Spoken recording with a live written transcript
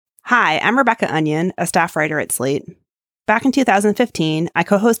Hi, I'm Rebecca Onion, a staff writer at Slate. Back in 2015, I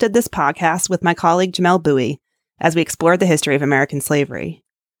co-hosted this podcast with my colleague Jamel Bowie as we explored the history of American slavery.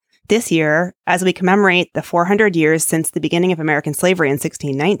 This year, as we commemorate the 400 years since the beginning of American slavery in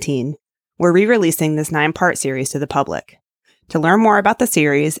 1619, we're re-releasing this 9-part series to the public. To learn more about the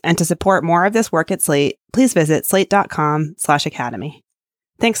series and to support more of this work at Slate, please visit slate.com/academy.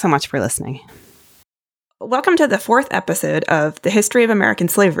 Thanks so much for listening. Welcome to the 4th episode of The History of American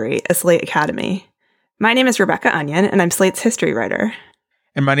Slavery, a Slate Academy. My name is Rebecca Onion, and I'm Slate's history writer.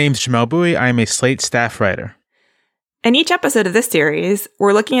 And my name's Jamel Bowie. I am a Slate staff writer. In each episode of this series,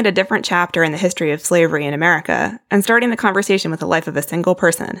 we're looking at a different chapter in the history of slavery in America and starting the conversation with the life of a single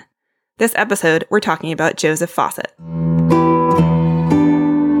person. This episode, we're talking about Joseph Fawcett.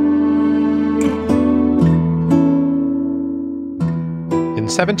 In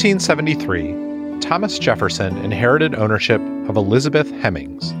 1773, Thomas Jefferson inherited ownership of Elizabeth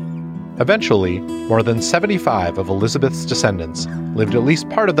Hemings. Eventually, more than 75 of Elizabeth's descendants lived at least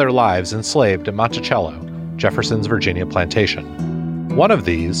part of their lives enslaved at Monticello, Jefferson's Virginia plantation. One of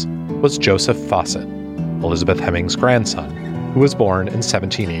these was Joseph Fawcett, Elizabeth Hemings' grandson, who was born in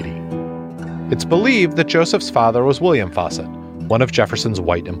 1780. It's believed that Joseph's father was William Fawcett, one of Jefferson's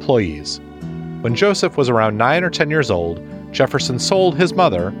white employees. When Joseph was around 9 or 10 years old, Jefferson sold his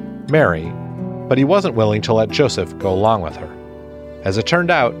mother, Mary, but he wasn't willing to let Joseph go along with her. As it turned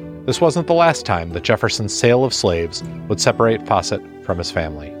out, this wasn't the last time that Jefferson's sale of slaves would separate Fawcett from his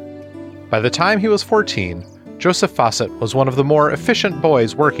family. By the time he was 14, Joseph Fawcett was one of the more efficient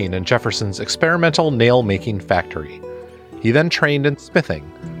boys working in Jefferson's experimental nail-making factory. He then trained in smithing,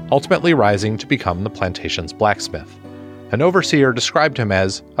 ultimately rising to become the plantation's blacksmith. An overseer described him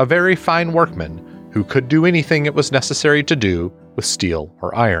as a very fine workman who could do anything it was necessary to do with steel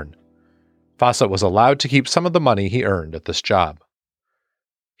or iron. Fawcett was allowed to keep some of the money he earned at this job.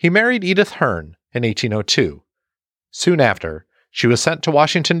 He married Edith Hearn in 1802. Soon after, she was sent to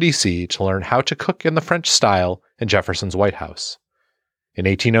Washington, D.C. to learn how to cook in the French style in Jefferson's White House. In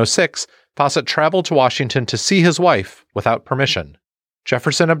 1806, Fawcett traveled to Washington to see his wife without permission.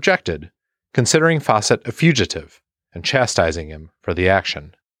 Jefferson objected, considering Fawcett a fugitive and chastising him for the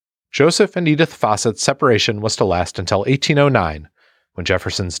action. Joseph and Edith Fawcett's separation was to last until 1809, when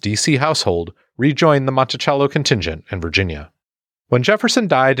Jefferson's D.C. household rejoined the Monticello contingent in Virginia. When Jefferson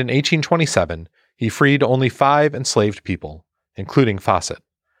died in 1827, he freed only 5 enslaved people, including Fawcett.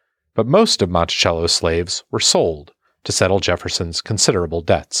 But most of Monticello's slaves were sold to settle Jefferson's considerable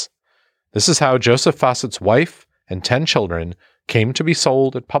debts. This is how Joseph Fawcett's wife and 10 children came to be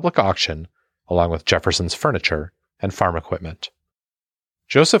sold at public auction, along with Jefferson's furniture and farm equipment.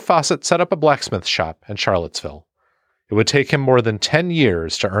 Joseph Fawcett set up a blacksmith shop in Charlottesville. It would take him more than 10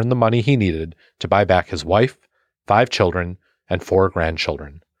 years to earn the money he needed to buy back his wife, 5 children, and 4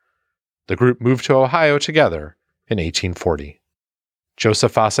 grandchildren. The group moved to Ohio together in 1840.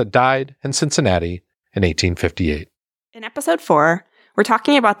 Joseph Fawcett died in Cincinnati in 1858. In episode 4, we're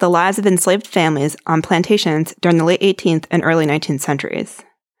talking about the lives of enslaved families on plantations during the late 18th and early 19th centuries.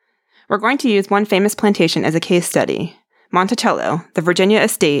 We're going to use one famous plantation as a case study, Monticello, the Virginia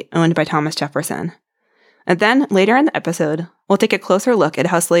estate owned by Thomas Jefferson. And then, later in the episode, we'll take a closer look at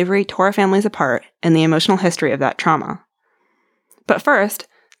how slavery tore families apart and the emotional history of that trauma. But first,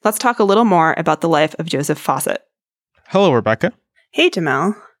 let's talk a little more about the life of Joseph Fawcett. Hello, Rebecca. Hey,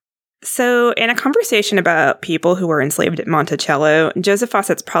 Jamel. So, in a conversation about people who were enslaved at Monticello, Joseph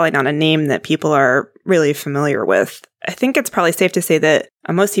Fawcett's probably not a name that people are really familiar with. I think it's probably safe to say that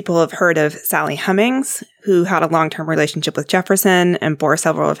most people have heard of Sally Hemings, who had a long-term relationship with Jefferson and bore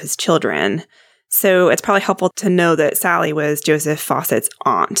several of his children. So it's probably helpful to know that Sally was Joseph Fawcett's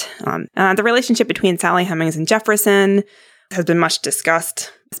aunt. The relationship between Sally Hemings and Jefferson has been much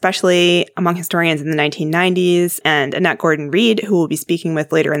discussed, especially among historians in the 1990s. And Annette Gordon-Reed, who we'll be speaking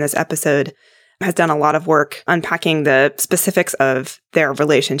with later in this episode, has done a lot of work unpacking the specifics of their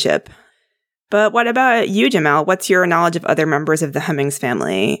relationship. But what about you, Jamel? What's your knowledge of other members of the Hemings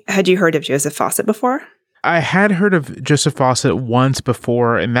family? Had you heard of Joseph Fawcett before? I had heard of Joseph Fawcett once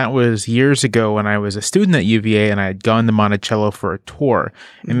before, and that was years ago when I was a student at UVA and I had gone to Monticello for a tour.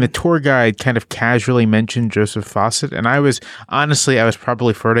 And the tour guide kind of casually mentioned Joseph Fawcett, and I was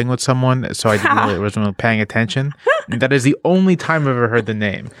probably flirting with someone, so I wasn't really paying attention. And that is the only time I've ever heard the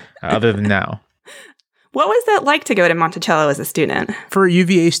name, other than now. What was it like to go to Monticello as a student? For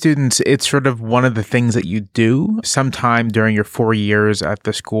UVA students, it's sort of one of the things that you do. Sometime during your 4 years at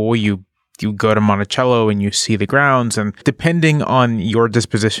the school, you go to Monticello and you see the grounds, and depending on your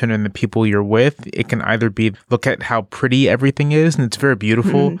disposition and the people you're with, it can either be look at how pretty everything is, and it's very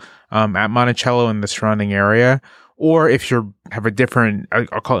beautiful at Monticello and the surrounding area, Or if you have a different,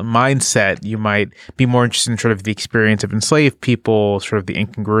 I'll call it mindset, you might be more interested in sort of the experience of enslaved people, sort of the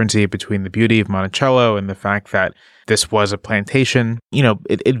incongruency between the beauty of Monticello and the fact that this was a plantation.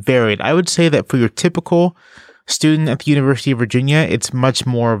 It varied. I would say that for your typical student at the University of Virginia, it's much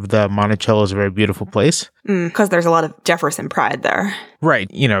more of the Monticello is a very beautiful place. Because there's a lot of Jefferson pride there. Right.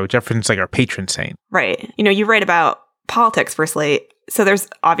 Jefferson's like our patron saint. Right. You write about politics for Slate. So there's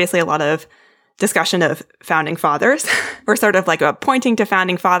obviously a lot of discussion of founding fathers. We're sort of like pointing to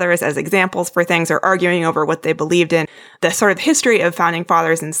founding fathers as examples for things or arguing over what they believed in. The sort of history of founding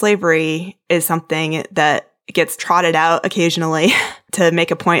fathers and slavery is something that gets trotted out occasionally to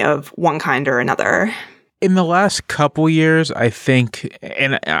make a point of one kind or another. In the last couple years, I think,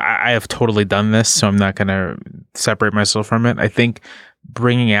 and I have totally done this, so I'm not going to separate myself from it. I think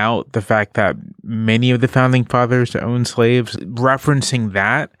bringing out the fact that many of the founding fathers owned slaves, referencing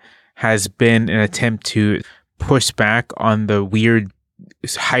that has been an attempt to push back on the weird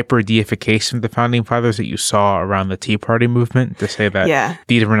hyper deification of the founding fathers that you saw around the Tea Party movement, to say that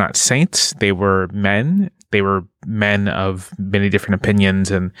these were not saints, they were men. They were men of many different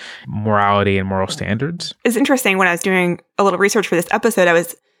opinions and morality and moral standards. It's interesting. When I was doing a little research for this episode, I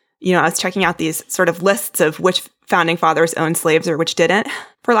was checking out these sort of lists of which founding fathers owned slaves or which didn't.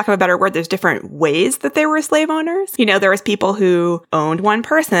 For lack of a better word, there's different ways that they were slave owners. There was people who owned one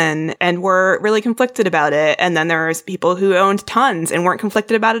person and were really conflicted about it. And then there's people who owned tons and weren't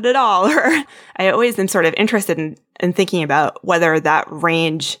conflicted about it at all. Or I always am sort of interested in thinking about whether that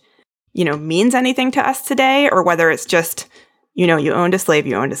range, means anything to us today, or whether it's just, you owned a slave,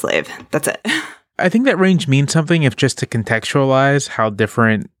 you owned a slave. That's it. I think that range means something if just to contextualize how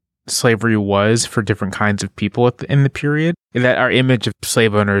different slavery was for different kinds of people in the period. That our image of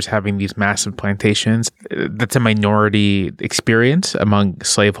slave owners having these massive plantations, that's a minority experience among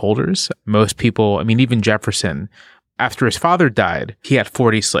slaveholders. Most people, even Jefferson, after his father died, he had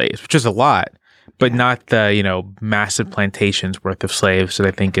 40 slaves, which is a lot, but not the, massive plantations worth of slaves that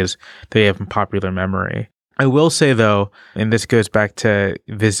I think they have in popular memory. I will say, though, and this goes back to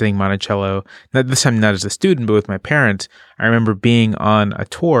visiting Monticello, this time not as a student, but with my parents, I remember being on a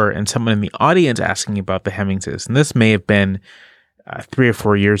tour and someone in the audience asking about the Hemmingses. And this may have been 3 or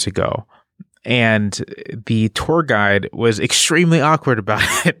 4 years ago. And the tour guide was extremely awkward about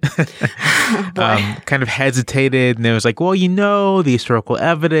it. Kind of hesitated. And it was like, well, the historical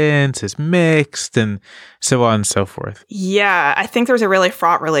evidence is mixed and so on and so forth. Yeah, I think there's a really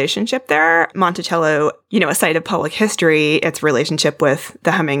fraught relationship there. Monticello, a site of public history, its relationship with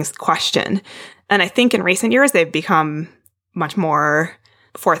the Hemmings question. And I think in recent years, they've become much more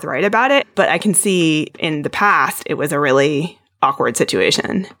forthright about it. But I can see in the past, it was a really awkward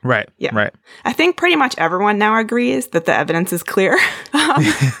situation. Right. Yeah. Right. I think pretty much everyone now agrees that the evidence is clear.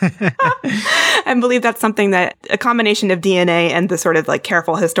 I believe that's something that a combination of DNA and the sort of like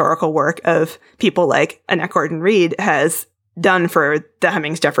careful historical work of people like Annette Gordon-Reed has done for the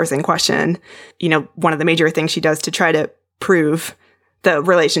Hemmings-Jefferson question. One of the major things she does to try to prove the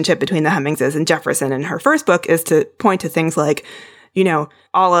relationship between the Hemmingses and Jefferson in her first book is to point to things like,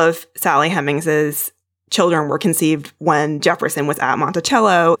 all of Sally Hemings's children were conceived when Jefferson was at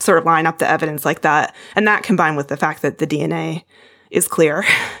Monticello, sort of line up the evidence like that. And that combined with the fact that the DNA is clear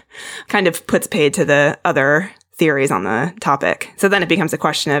kind of puts paid to the other theories on the topic. So then it becomes a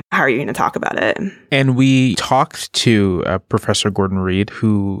question of how are you going to talk about it? And we talked to Professor Gordon-Reed,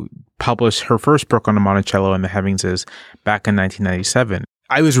 who published her first book on the Monticello and the Hemmingses back in 1997.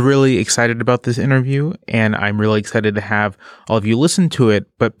 I was really excited about this interview, and I'm really excited to have all of you listen to it.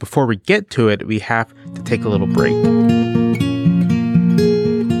 But before we get to it, we have to take a little break.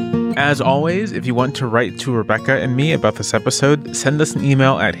 As always, if you want to write to Rebecca and me about this episode, send us an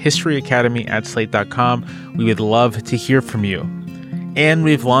email at historyacademy@slate.com. We would love to hear from you. And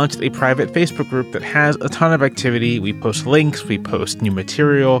we've launched a private Facebook group that has a ton of activity. We post links, we post new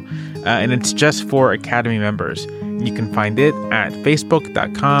material, and it's just for Academy members. You can find it at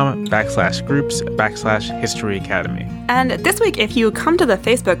facebook.com/groups/History Academy. And this week, if you come to the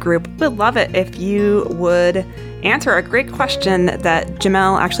Facebook group, we'd love it if you would answer a great question that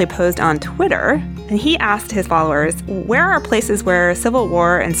Jamel actually posed on Twitter. And he asked his followers, where are places where Civil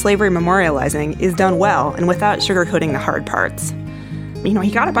War and slavery memorializing is done well and without sugarcoating the hard parts?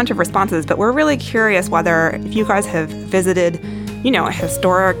 He got a bunch of responses, but we're really curious whether if you guys have visited,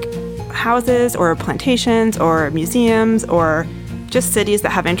 historic houses or plantations or museums or just cities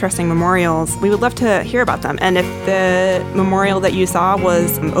that have interesting memorials. We would love to hear about them. And if the memorial that you saw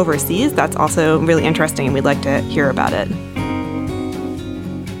was overseas, that's also really interesting and we'd like to hear about it.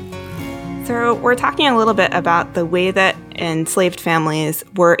 So So we're talking a little bit about the way that enslaved families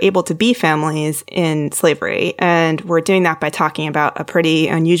were able to be families in slavery. And we're doing that by talking about a pretty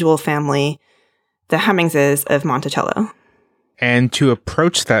unusual family, the Hemmingses of Monticello. And to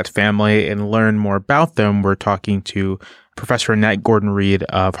approach that family and learn more about them, we're talking to Professor Annette Gordon-Reed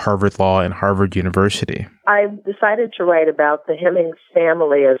of Harvard Law and Harvard University. I decided to write about the Hemmings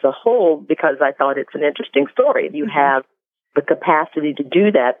family as a whole because I thought it's an interesting story. You have the capacity to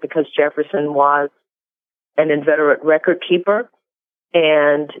do that because Jefferson was an inveterate record keeper,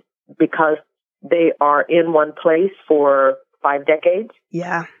 and because they are in one place for 5 decades.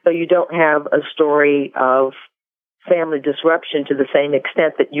 Yeah. So you don't have a story of family disruption to the same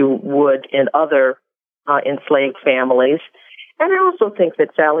extent that you would in other enslaved families. And I also think that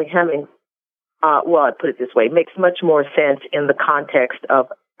Sally Hemings, I'd put it this way, makes much more sense in the context of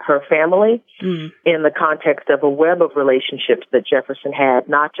her family, in the context of a web of relationships that Jefferson had,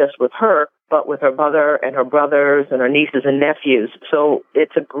 not just with her, but with her mother and her brothers and her nieces and nephews. So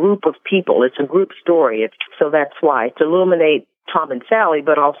it's a group of people. It's a group story. So that's why, to illuminate Tom and Sally,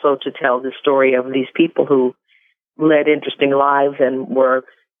 but also to tell the story of these people who led interesting lives and were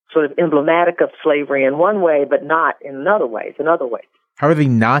sort of emblematic of slavery in one way, but not in another way. How are they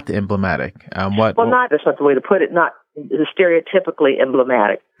not emblematic? That's not the way to put it, not stereotypically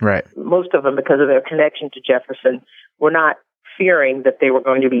emblematic. Right. Most of them, because of their connection to Jefferson, were not fearing that they were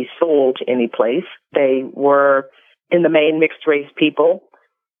going to be sold to any place. They were, in the main, mixed-race people.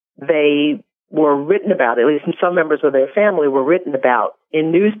 They were written about, at least some members of their family were written about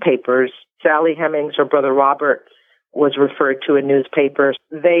in newspapers. Sally Hemings, her brother Robert, was referred to in newspapers.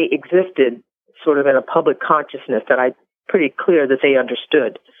 They existed sort of in a public consciousness that I'm pretty clear that they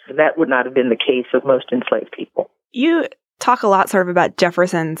understood. And that would not have been the case of most enslaved people. You talk a lot sort of about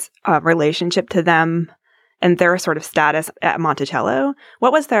Jefferson's relationship to them and their sort of status at Monticello.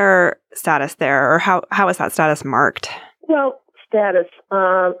 What was their status there, or how was that status marked? Well, status...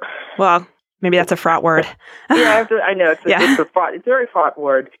 well, maybe that's a fraught word. Yeah, I know. It's a very fraught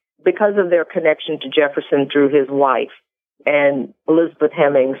word. Because of their connection to Jefferson through his wife and Elizabeth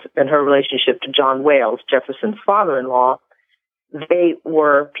Hemings and her relationship to John Wales, Jefferson's father-in-law, they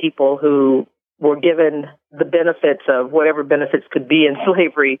were people who were given the benefits of whatever benefits could be in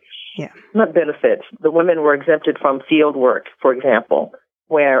slavery. Yeah. Not benefits. The women were exempted from field work, for example,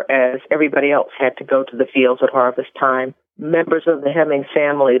 whereas everybody else had to go to the fields at harvest time. Members of the Hemings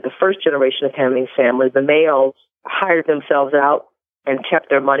family, the first generation of Hemings family, the males hired themselves out and kept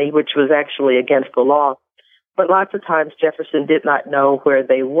their money, which was actually against the law. But lots of times Jefferson did not know where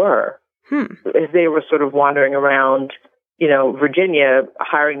they were. As they were sort of wandering around, Virginia,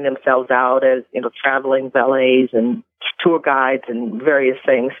 hiring themselves out as, traveling valets and tour guides and various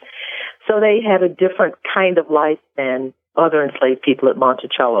things. So they had a different kind of life than other enslaved people at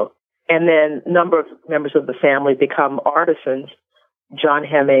Monticello. And then a number of members of the family become artisans. John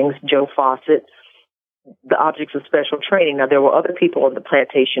Hemings, Joe Fawcett, the objects of special training. Now, there were other people on the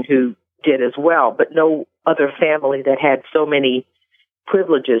plantation who did as well, but no other family that had so many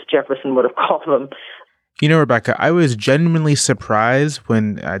privileges, Jefferson would have called them. Rebecca, I was genuinely surprised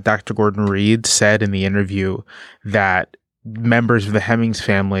when Dr. Gordon-Reed said in the interview that members of the Hemings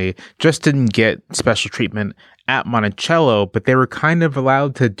family just didn't get special treatment at Monticello, but they were kind of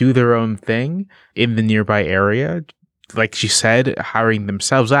allowed to do their own thing in the nearby area. Like she said, hiring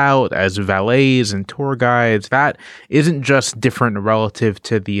themselves out as valets and tour guides, that isn't just different relative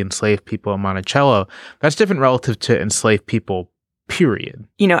to the enslaved people in Monticello. That's different relative to enslaved people, period.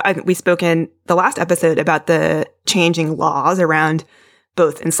 We spoke in the last episode about the changing laws around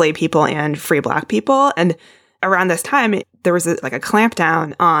both enslaved people and free Black people. And around this time, there was a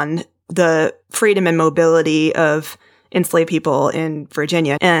clampdown on the freedom and mobility of enslaved people in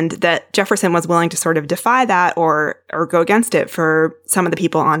Virginia, and that Jefferson was willing to sort of defy that or go against it for some of the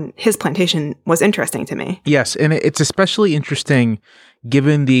people on his plantation was interesting to me. Yes, and it's especially interesting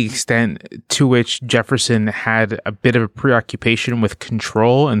given the extent to which Jefferson had a bit of a preoccupation with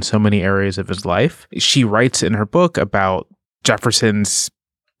control in so many areas of his life. She writes in her book about Jefferson's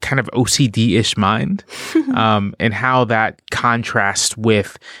kind of OCD-ish mind, and how that contrasts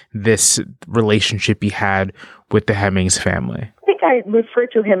with this relationship he had with the Hemings family. I think I refer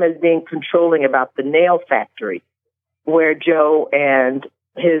to him as being controlling about the nail factory, where Joe and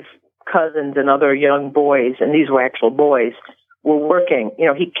his cousins and other young boys, and these were actual boys, were working.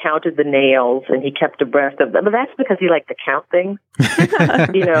 He counted the nails and he kept abreast of them. But that's because he liked to count things. He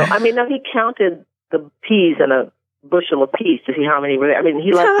counted the peas in a bushel apiece to see how many were there.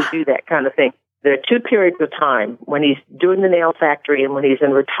 He likes to do that kind of thing. There are 2 periods of time, when he's doing the nail factory and when he's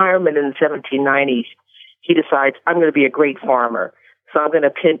in retirement in the 1790s, he decides, I'm going to be a great farmer. So I'm going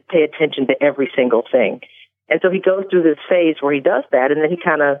to pay attention to every single thing. And so he goes through this phase where he does that, and then he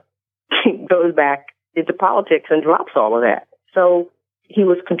kind of goes back into politics and drops all of that. So he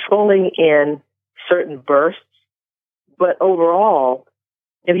was controlling in certain bursts, but overall,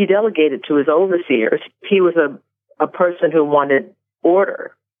 if he delegated to his overseers, he was a person who wanted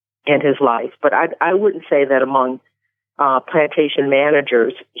order in his life. But I wouldn't say that among plantation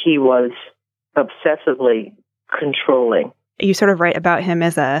managers, he was obsessively controlling. You sort of write about him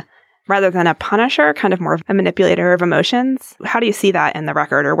as rather than a punisher, kind of more of a manipulator of emotions. How do you see that in the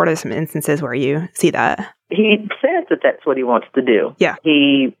record, or what are some instances where you see that? He says that that's what he wants to do. Yeah.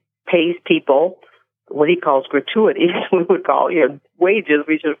 He pays people what he calls gratuities. We would call, wages,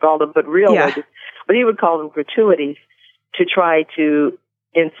 we should have called them, but real wages. But he would call them gratuities to try to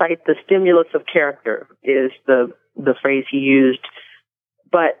incite the stimulus of character is the phrase he used.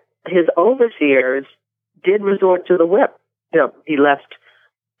 But his overseers did resort to the whip. He left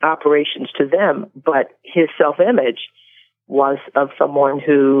operations to them, but his self-image was of someone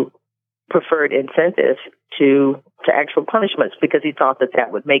who preferred incentives to actual punishments, because he thought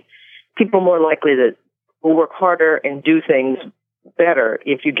that would make people more likely to work harder and do things better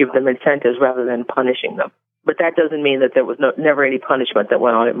if you give them incentives rather than punishing them. But that doesn't mean that there was never any punishment that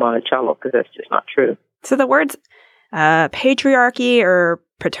went on at Monticello, because that's just not true. So the words patriarchy or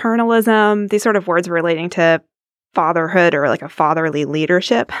paternalism, these sort of words relating to fatherhood or like a fatherly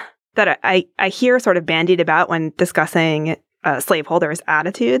leadership that I hear sort of bandied about when discussing slaveholders'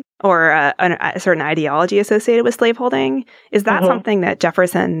 attitude or a certain ideology associated with slaveholding. Is that something that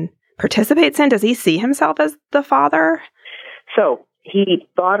Jefferson participates in? Does he see himself as the father? So he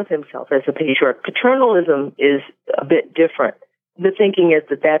thought of himself as a patriarch. Paternalism is a bit different. The thinking is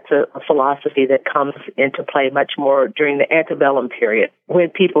that that's a philosophy that comes into play much more during the antebellum period, when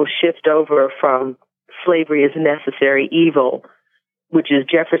people shift over from slavery is a necessary evil, which is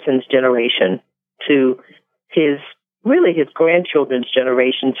Jefferson's generation, to his grandchildren's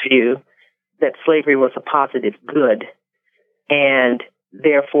generation's view that slavery was a positive good. And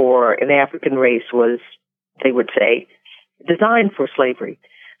therefore, an African race was, they would say, designed for slavery.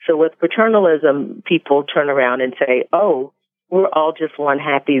 So with paternalism, people turn around and say, oh, we're all just one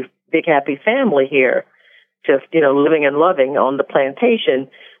big happy family here, just, living and loving on the plantation.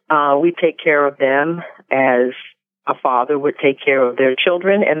 We take care of them as a father would take care of their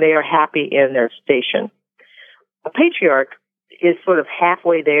children, and they are happy in their station. A patriarch is sort of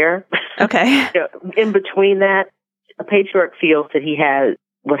halfway there. Okay. In between that, a patriarch feels that he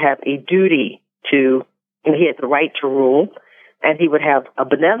would have a duty to, and he has the right to rule, and he would have a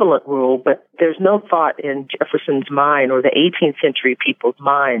benevolent rule, but there's no thought in Jefferson's mind or the 18th century people's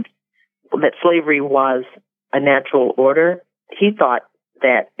mind that slavery was a natural order. He thought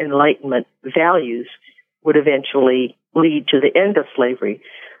that Enlightenment values would eventually lead to the end of slavery.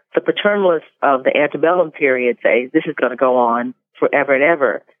 The paternalists of the antebellum period say this is going to go on forever and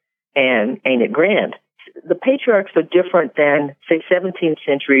ever, and ain't it grand? The patriarchs are different than, say, 17th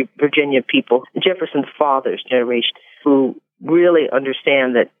century Virginia people, Jefferson's father's generation, who really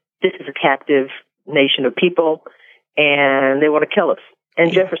understand that this is a captive nation of people, and they want to kill us.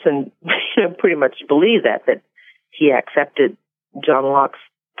 And Jefferson pretty much believed that he accepted John Locke's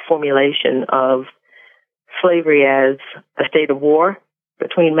formulation of slavery as a state of war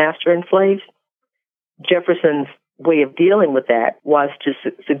between master and slave. Jefferson's way of dealing with that was to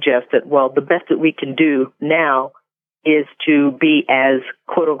suggest that, well, the best that we can do now is to be as,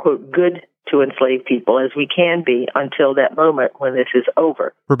 quote unquote, good to enslaved people as we can be until that moment when this is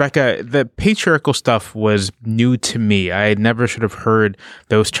over. Rebecca, the patriarchal stuff was new to me. I had never sort of heard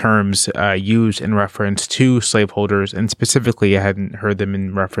those terms used in reference to slaveholders, and specifically I hadn't heard them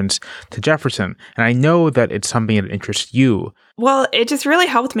in reference to Jefferson. And I know that it's something that interests you. Well, it just really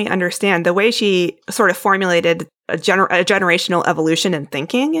helped me understand the way she sort of formulated a generational evolution in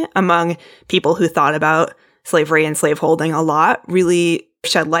thinking among people who thought about slavery and slaveholding a lot, really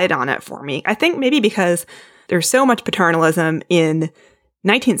shed light on it for me. I think maybe because there's so much paternalism in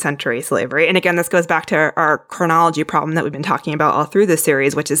 19th century slavery. And again, this goes back to our chronology problem that we've been talking about all through this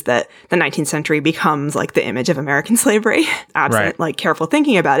series, which is that the 19th century becomes like the image of American slavery, absent like careful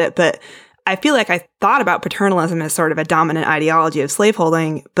thinking about it. But I feel like I thought about paternalism as sort of a dominant ideology of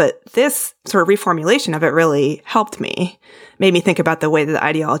slaveholding, but this sort of reformulation of it really helped me, made me think about the way that the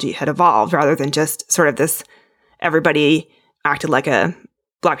ideology had evolved rather than just sort of this everybody acted like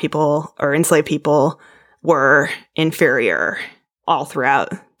Black people or enslaved people were inferior all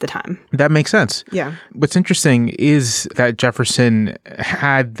throughout the time. That makes sense. Yeah. What's interesting is that Jefferson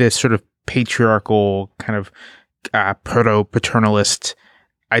had this sort of patriarchal kind of proto-paternalist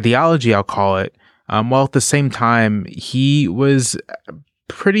ideology, I'll call it, while at the same time, he was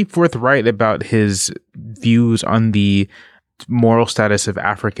pretty forthright about his views on the moral status of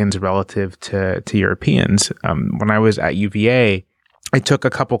Africans relative to Europeans. When I was at UVA, I took a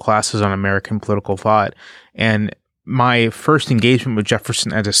couple classes on American political thought, and my first engagement with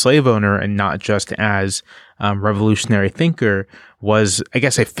Jefferson as a slave owner and not just as a revolutionary thinker was, I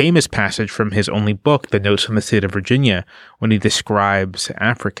guess, a famous passage from his only book, The Notes from the State of Virginia, when he describes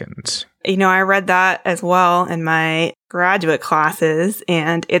Africans. I read that as well in my graduate classes,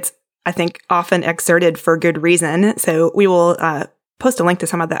 and it's, I think, often excerpted for good reason. So we will post a link to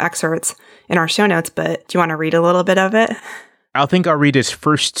some of the excerpts in our show notes, but do you want to read a little bit of it? I'll read his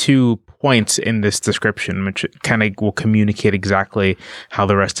first 2 points in this description, which kind of will communicate exactly how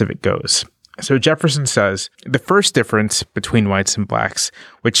the rest of it goes. So Jefferson says, the first difference between whites and blacks,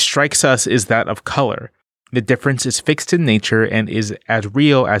 which strikes us, is that of color. The difference is fixed in nature and is as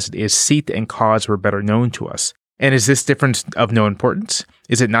real as it is seat and cause were better known to us. And is this difference of no importance?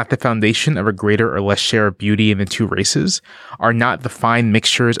 Is it not the foundation of a greater or less share of beauty in the two races? Are not the fine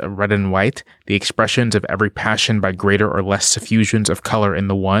mixtures of red and white, the expressions of every passion by greater or less suffusions of color in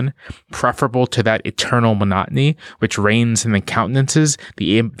the one, preferable to that eternal monotony which reigns in the countenances,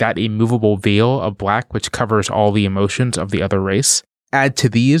 that immovable veil of black which covers all the emotions of the other race? Add to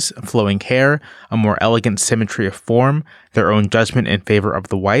these flowing hair, a more elegant symmetry of form, their own judgment in favor of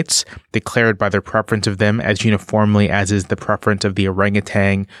the whites, declared by their preference of them as uniformly as is the preference of the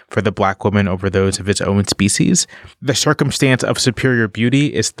orangutan for the black woman over those of his own species. The circumstance of superior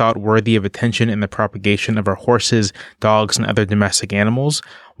beauty is thought worthy of attention in the propagation of our horses, dogs, and other domestic animals.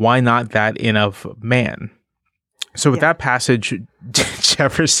 Why not that in of man? So with that passage,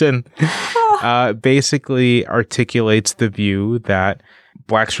 Jefferson basically articulates the view that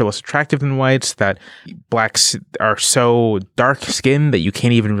blacks are less attractive than whites, that blacks are so dark-skinned that you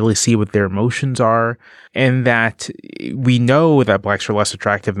can't even really see what their emotions are, and that we know that blacks are less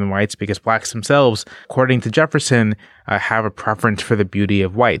attractive than whites because blacks themselves, according to Jefferson, have a preference for the beauty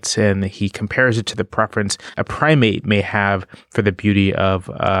of whites, and he compares it to the preference a primate may have for the beauty of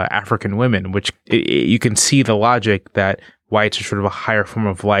African women, which you can see the logic that whites are sort of a higher form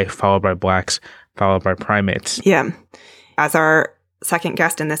of life, followed by blacks, followed by primates. Yeah. As our second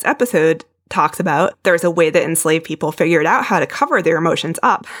guest in this episode talks about, there's a way that enslaved people figured out how to cover their emotions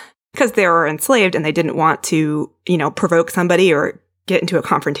up because they were enslaved and they didn't want to, provoke somebody or get into a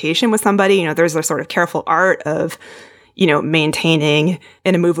confrontation with somebody. There's a sort of careful art of, maintaining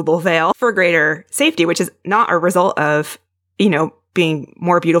an immovable veil for greater safety, which is not a result of, being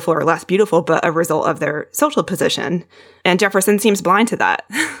more beautiful or less beautiful, but a result of their social position. And Jefferson seems blind to that,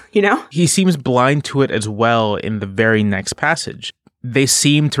 He seems blind to it as well in the very next passage. They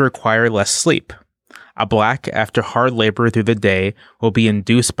seem to require less sleep. A black, after hard labor through the day, will be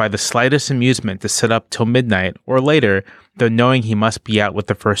induced by the slightest amusement to sit up till midnight or later, though knowing he must be out with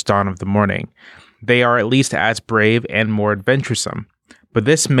the first dawn of the morning. They are at least as brave and more adventuresome. But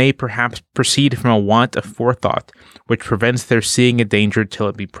this may perhaps proceed from a want of forethought, which prevents their seeing a danger till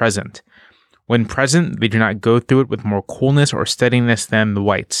it be present. When present, they do not go through it with more coolness or steadiness than the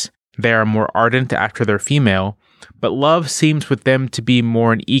whites. They are more ardent after their female, but love seems with them to be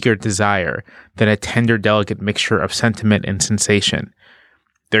more an eager desire than a tender, delicate mixture of sentiment and sensation.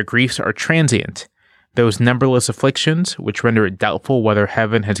 Their griefs are transient. Those numberless afflictions, which render it doubtful whether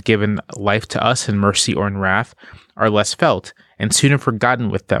heaven has given life to us in mercy or in wrath, are less felt, and sooner forgotten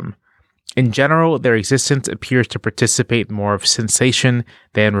with them. In general, their existence appears to participate more of sensation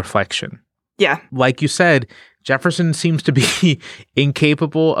than reflection. Yeah. Like you said, Jefferson seems to be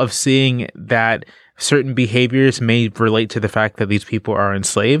incapable of seeing that certain behaviors may relate to the fact that these people are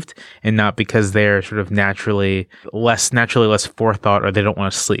enslaved and not because they're sort of naturally less forethought or they don't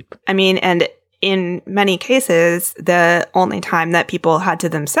want to sleep. I mean, and in many cases, the only time that people had to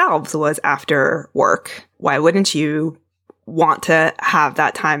themselves was after work. Why wouldn't you want to have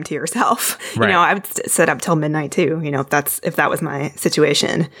that time to yourself? Right. I would sit up till midnight too, if that was my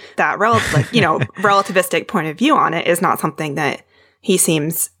situation. That relativistic point of view on it is not something that he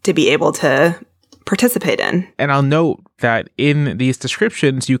seems to be able to participate in. And I'll note that in these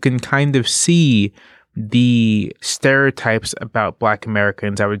descriptions, you can kind of see the stereotypes about Black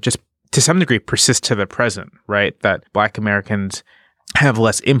Americans. I would just to some degree persist to the present, right? That Black Americans have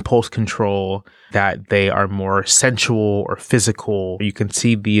less impulse control, that they are more sensual or physical. You can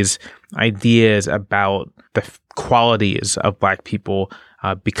see these ideas about the qualities of Black people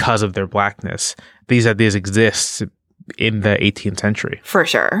because of their Blackness. These ideas exist in the 18th century. For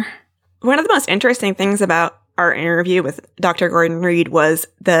sure. One of the most interesting things about our interview with Dr. Gordon Reed was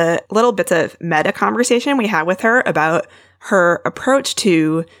the little bits of meta conversation we had with her about her approach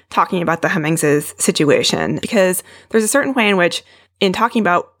to talking about the Hemmings' situation, because there's a certain way in which, in talking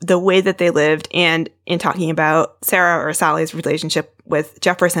about the way that they lived and in talking about Sarah or Sally's relationship with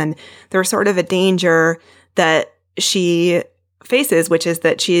Jefferson, there's sort of a danger that she faces, which is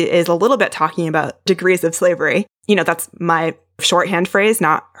that she is a little bit talking about degrees of slavery. You know, that's my shorthand phrase,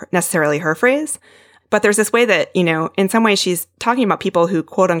 not necessarily her phrase. But there's this way that, you know, in some ways she's talking about people who,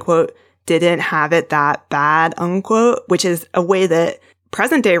 quote unquote, didn't have it that bad, unquote, which is a way that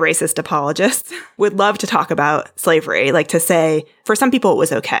present day racist apologists would love to talk about slavery, like to say, for some people, it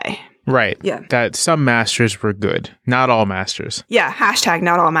was okay. Right. Yeah. That some masters were good. Not all masters. Yeah. Hashtag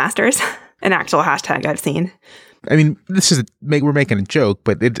not all masters. An actual hashtag I've seen. I mean, we're making a joke,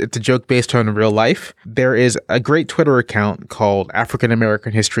 but it's a joke based on real life. There is a great Twitter account called African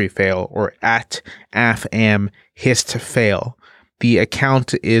American History Fail, or at AfAmHistFail. The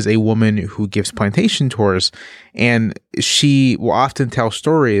account is a woman who gives plantation tours, and she will often tell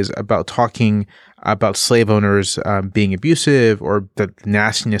stories about talking about slave owners being abusive or the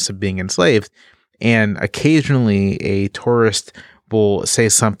nastiness of being enslaved. And occasionally a tourist will say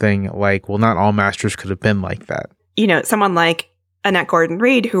something like, well, not all masters could have been like that. You know, someone like Annette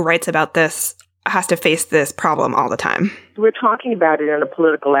Gordon-Reed, who writes about this, has to face this problem all the time. We're talking about it in a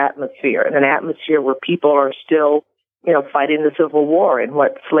political atmosphere, in an atmosphere where people are still, you know, fighting the Civil War and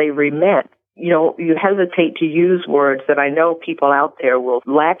what slavery meant. You know, you hesitate to use words that I know people out there will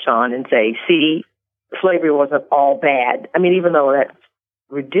latch on and say, see, slavery wasn't all bad. I mean, even though that's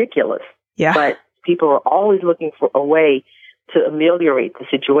ridiculous. Yeah. But people are always looking for a way to ameliorate the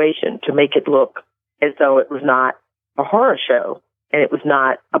situation, to make it look as though it was not a horror show and it was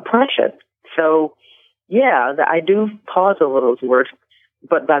not oppression. So, yeah, I do pause over those words.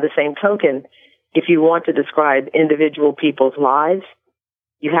 But by the same token, if you want to describe individual people's lives,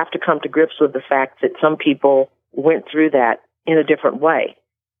 you have to come to grips with the fact that some people went through that in a different way.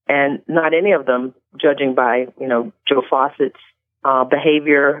 And not any of them, judging by, you know, Joe Fawcett's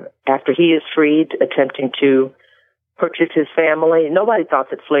behavior after he is freed, attempting to purchase his family. Nobody thought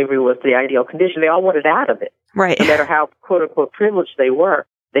that slavery was the ideal condition. They all wanted out of it. Right. No matter how, quote unquote, privileged they were.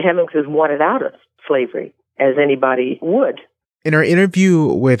 The Hemmingses wanted out of slavery, as anybody would. In our interview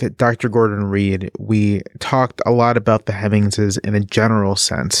with Dr. Gordon-Reed, we talked a lot about the Hemmingses in a general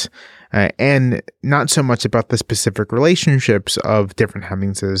sense, and not so much about the specific relationships of different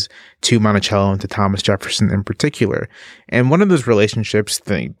Hemmingses to Monticello and to Thomas Jefferson in particular. And one of those relationships,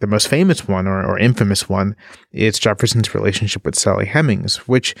 the most famous one or infamous one, is Jefferson's relationship with Sally Hemings,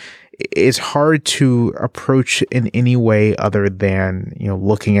 which is hard to approach in any way other than, you know,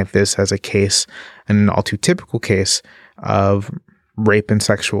 looking at this as a case, and an all too typical case of rape and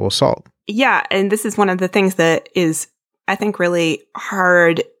sexual assault. Yeah, and this is one of the things that is, I think, really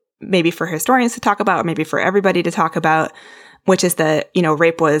hard maybe for historians to talk about, maybe for everybody to talk about, which is that, you know,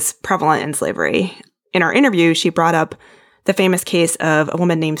 rape was prevalent in slavery. In our interview, she brought up the famous case of a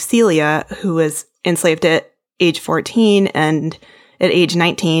woman named Celia who was enslaved at age 14 and at age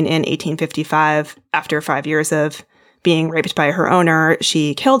 19 in 1855, after 5 years of being raped by her owner,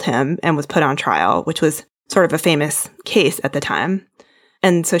 she killed him and was put on trial, which was sort of a famous case at the time.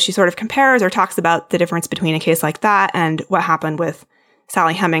 And so she sort of compares or talks about the difference between a case like that and what happened with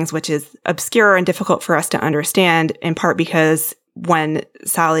Sally Hemings, which is obscure and difficult for us to understand, in part because when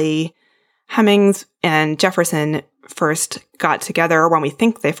Sally Hemings and Jefferson first got together, or when we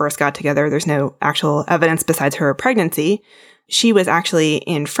think they first got together, there's no actual evidence besides her pregnancy. She was actually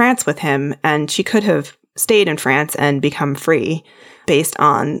in France with him, and she could have stayed in France and become free based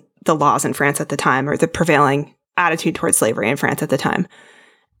on the laws in France at the time, or the prevailing attitude towards slavery in France at the time.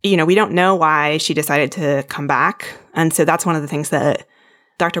 You know, we don't know why she decided to come back. And so that's one of the things that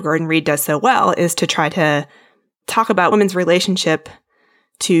Dr. Gordon-Reed does so well, is to try to talk about women's relationship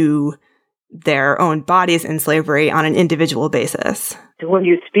to their own bodies in slavery on an individual basis. When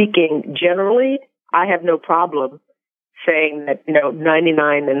you're speaking generally, I have no problem saying that, you know,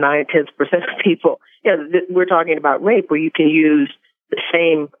 99 and 9/10% of people, you know, we're talking about rape, where you can use the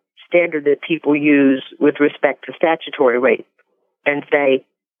same standard that people use with respect to statutory rape and say,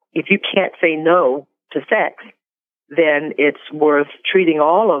 if you can't say no to sex, then it's worth treating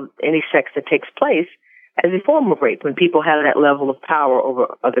all of any sex that takes place as a form of rape when people have that level of power over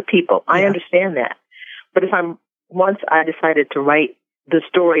other people. Yeah. I understand that. But once I decided to write the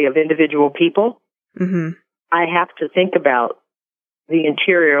story of individual people, I have to think about the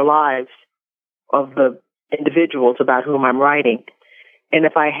interior lives of the individuals about whom I'm writing. And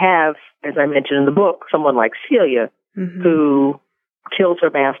if I have, as I mentioned in the book, someone like Celia, who kills her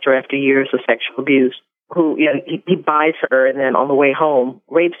master after years of sexual abuse, who, he buys her and then on the way home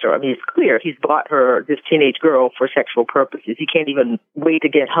rapes her. I mean, it's clear he's bought her, this teenage girl, for sexual purposes. He can't even wait to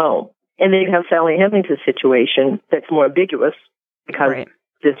get home. And then you have Sally Hemings' situation that's more ambiguous because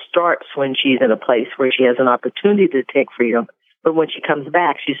this starts when she's in a place where she has an opportunity to take freedom. But when she comes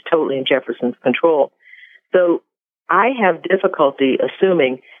back, she's totally in Jefferson's control. So I have difficulty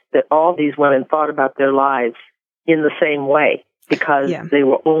assuming that all these women thought about their lives in the same way because they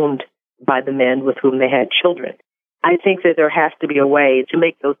were owned by the men with whom they had children. I think that there has to be a way to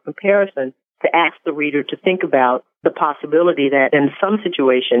make those comparisons, to ask the reader to think about the possibility that in some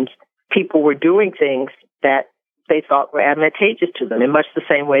situations, people were doing things that they thought were advantageous to them, in much the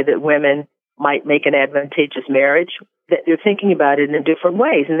same way that women might make an advantageous marriage, that they're thinking about it in different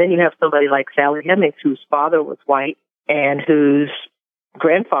ways. And then you have somebody like Sally Hemings, whose father was white and whose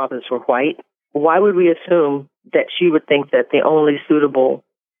grandfathers were white. Why would we assume that she would think that the only suitable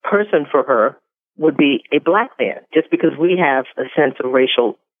person for her would be a black man, just because we have a sense of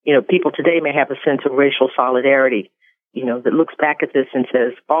racial, people today may have a sense of racial solidarity, that looks back at this and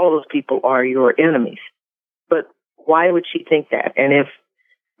says, all of those people are your enemies. But why would she think that? And if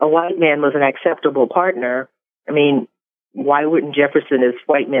a white man was an acceptable partner, I mean, why wouldn't Jefferson, as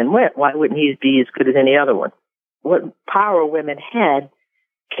white men went, why wouldn't he be as good as any other one? What power women had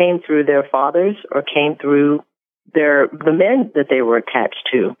came through their fathers or came through the men that they were attached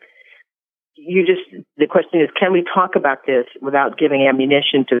to. The question is, can we talk about this without giving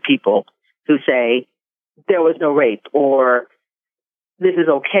ammunition to people who say there was no rape or this is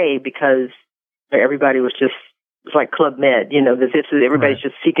okay because everybody was just, it's like Club Med, that everybody's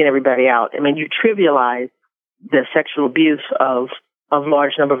just seeking everybody out. I mean, you trivialize the sexual abuse of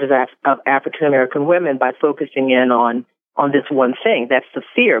large numbers of African American women by focusing in on this one thing. That's the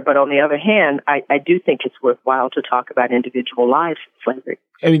fear. But on the other hand, I do think it's worthwhile to talk about individual lives in slavery.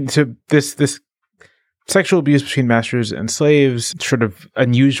 I mean, so this sexual abuse between masters and slaves, sort of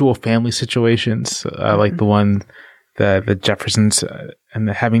unusual family situations, like the one that the Jeffersons and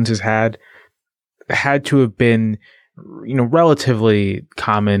the Hemingses had to have been, relatively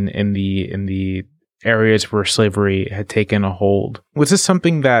common in the areas where slavery had taken a hold. Was this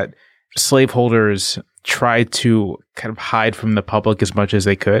something that slaveholders tried to kind of hide from the public as much as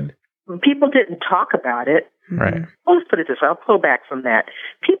they could? People didn't talk about it. Right. Well, let's put it this way. I'll pull back from that.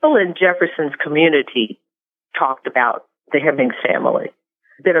 People in Jefferson's community talked about the Hemings family.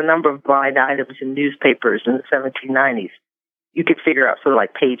 There are a number of blind items in newspapers in the 1790s. You could figure out, sort of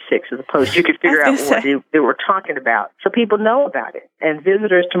like page 6 of the Post, you could figure out what they were talking about. So people know about it. And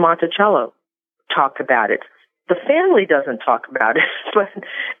visitors to Monticello talked about it. The family doesn't talk about it, but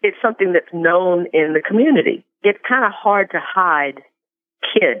it's something that's known in the community. It's kind of hard to hide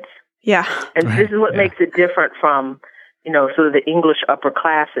kids. Yeah. And this is what makes it different from, sort of the English upper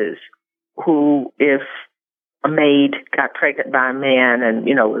classes who, if a maid got pregnant by a man and,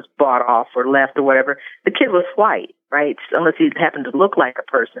 was bought off or left or whatever, the kid was white, right? Unless he happened to look like a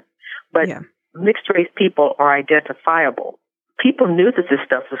person. But mixed race people are identifiable. People knew that this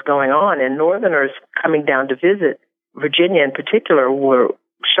stuff was going on, and Northerners coming down to visit Virginia in particular were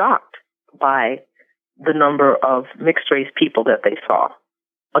shocked by the number of mixed race people that they saw.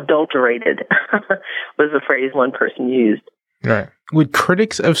 Adulterated was the phrase one person used. Right. Would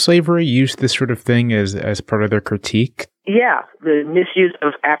critics of slavery use this sort of thing as part of their critique? Yeah. The misuse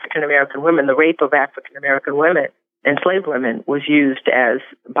of African American women, the rape of African American women, enslaved women, was used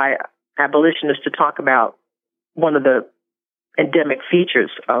by abolitionists to talk about one of the endemic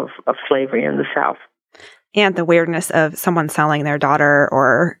features of slavery in the South. And the weirdness of someone selling their daughter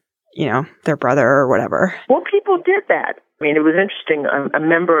or, their brother or whatever. Well, people did that. I mean, it was interesting. A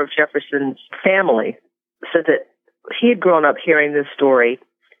member of Jefferson's family said that he had grown up hearing this story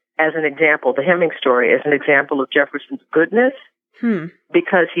as an example, the Hemings story, as an example of Jefferson's goodness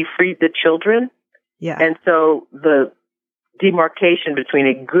because he freed the children. Yeah. And so the demarcation between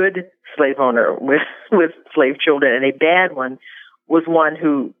a good slave owner with slave children and a bad one was one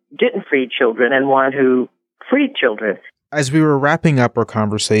who didn't free children and one who freed children. As we were wrapping up our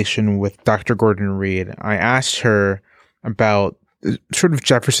conversation with Dr. Gordon Reed, I asked her about sort of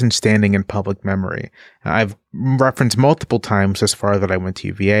Jefferson's standing in public memory. I've referenced multiple times thus far that I went to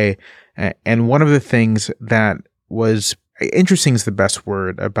UVA, and one of the things that was interesting is the best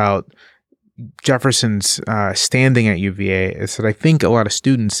word about Jefferson's standing at UVA is that I think a lot of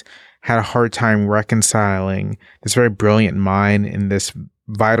students had a hard time reconciling this very brilliant mind and this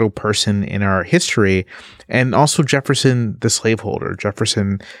vital person in our history, and also Jefferson, the slaveholder,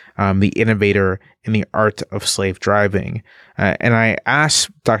 Jefferson, the innovator in the art of slave driving. And I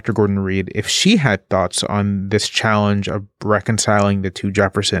asked Dr. Gordon Reed if she had thoughts on this challenge of reconciling the two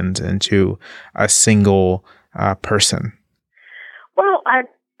Jeffersons into a single person. Well, I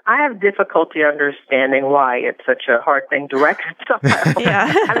have difficulty understanding why it's such a hard thing to reconcile.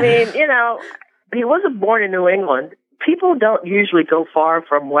 Yeah. I mean, he wasn't born in New England. People don't usually go far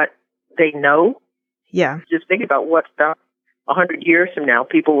from what they know. Yeah. Just think about what's about 100 years from now,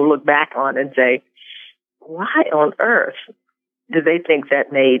 people will look back on and say, why on earth did they think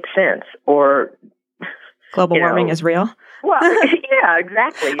that made sense? Or global warming is real. Well, yeah,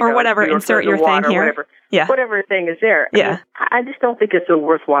 exactly. Or whatever, insert your thing here. Whatever. Yeah. Whatever thing is there. Yeah. I just don't think it's a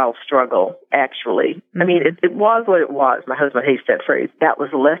worthwhile struggle, actually. Mm-hmm. I mean, it was what it was. My husband hates that phrase. That was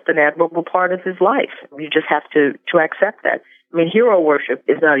less than admirable part of his life. You just have to accept that. I mean, hero worship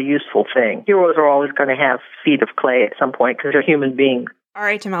is not a useful thing. Heroes are always going to have feet of clay at some point because they're human beings. All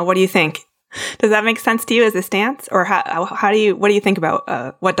right, Jamal, what do you think? Does that make sense to you as a stance? Or what do you think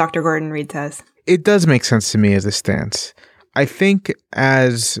about what Dr. Gordon Reed says? It does make sense to me as a stance. I think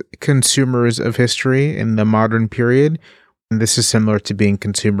as consumers of history in the modern period, and this is similar to being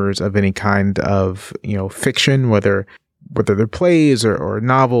consumers of any kind of, fiction, whether they're plays or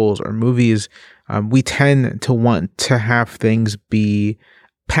novels or movies, we tend to want to have things be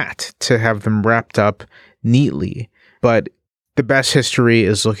pat, to have them wrapped up neatly. But the best history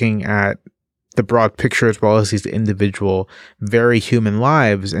is looking at the broad picture as well as these individual, very human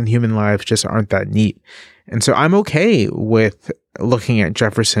lives, and human lives just aren't that neat. And so I'm okay with looking at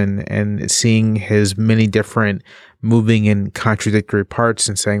Jefferson and seeing his many different moving and contradictory parts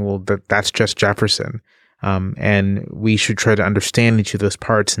and saying, well, that's just Jefferson. And we should try to understand each of those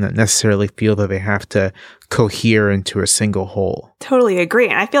parts and not necessarily feel that they have to cohere into a single whole. Totally agree.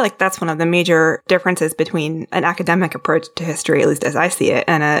 And I feel like that's one of the major differences between an academic approach to history, at least as I see it,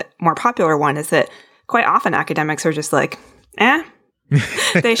 and a more popular one is that quite often academics are just like,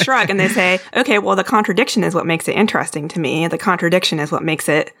 They shrug and they say, okay, well, the contradiction is what makes it interesting to me. The contradiction is what makes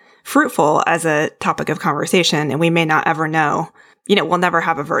it fruitful as a topic of conversation. And we may not ever know, we'll never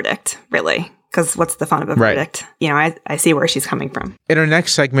have a verdict, really. Because what's the fun of a verdict? I see where she's coming from. In our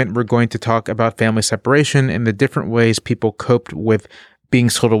next segment, we're going to talk about family separation and the different ways people coped with being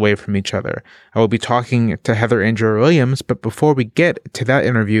sold away from each other. I will be talking to Heather Andrew Williams, but before we get to that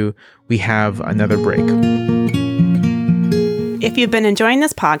interview, we have another break. If you've been enjoying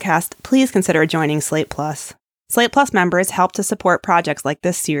this podcast, please consider joining Slate Plus. Slate Plus members help to support projects like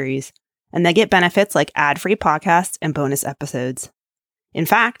this series, and they get benefits like ad-free podcasts and bonus episodes. In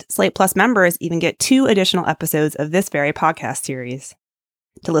fact, Slate Plus members even get 2 additional episodes of this very podcast series.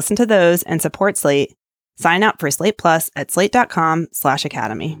 To listen to those and support Slate, sign up for Slate Plus at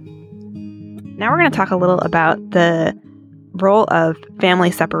slate.com/academy. Now we're going to talk a little about the role of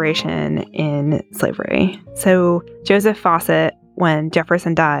family separation in slavery. So Joseph Fawcett, when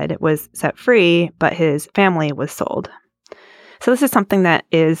Jefferson died, was set free, but his family was sold. So this is something that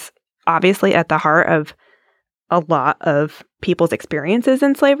is obviously at the heart of a lot of people's experiences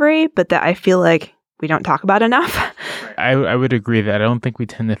in slavery, but that I feel like we don't talk about enough. I would agree that I don't think we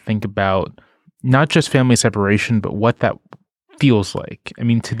tend to think about not just family separation, but what that feels like. I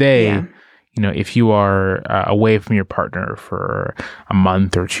mean, today, if you are away from your partner for a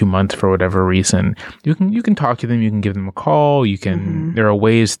month or 2 months for whatever reason, you can talk to them, you can give them a call, you can. There are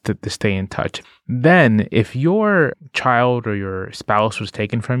ways to stay in touch. Then, if your child or your spouse was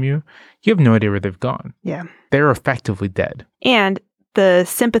taken from you, you have no idea where they've gone. Yeah, they're effectively dead. And the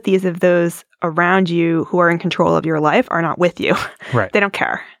sympathies of those around you who are in control of your life are not with you. Right. They don't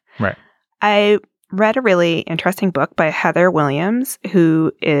care. Right. I read a really interesting book by Heather Williams,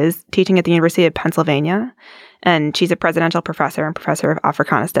 who is teaching at the University of Pennsylvania, and she's a presidential professor and professor of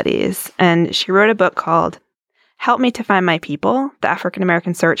Africana Studies. And she wrote a book called Help Me to Find My People, The African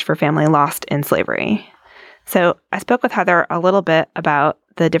American Search for Family Lost in Slavery. So I spoke with Heather a little bit about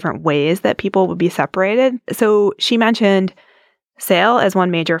the different ways that people would be separated. So she mentioned sale as one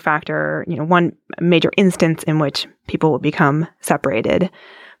major factor, one major instance in which people will become separated.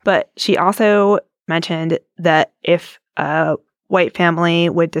 But she also mentioned that if a white family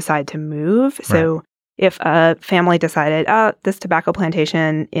would decide to move, so if a family decided, this tobacco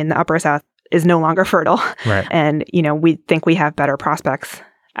plantation in the Upper South is no longer fertile, and, we think we have better prospects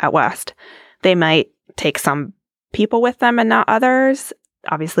at West, they might take some people with them and not others.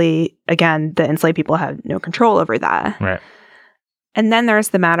 Obviously, again, the enslaved people have no control over that. Right. And then there's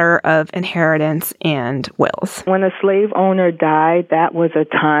the matter of inheritance and wills. When a slave owner died, that was a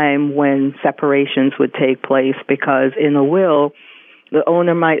time when separations would take place, because in a will, the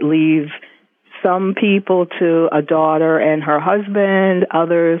owner might leave some people to a daughter and her husband,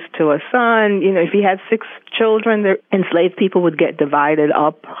 others to a son. If he had 6 children, the enslaved people would get divided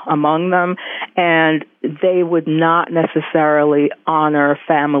up among them, and they would not necessarily honor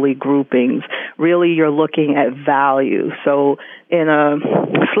family groupings. Really, you're looking at value. So in a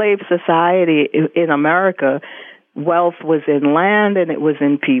slave society in America, wealth was in land and it was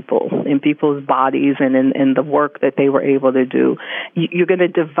in people's bodies and in the work that they were able to do. You're going to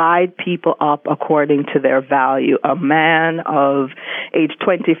divide people up according to their value. A man of age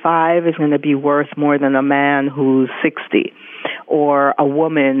 25 is going to be worth more than a man who's 60, or a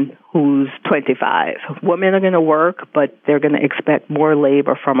woman who's 25. Women are going to work, but they're going to expect more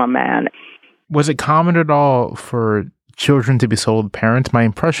labor from a man. Was it common at all for children to be sold to parents? My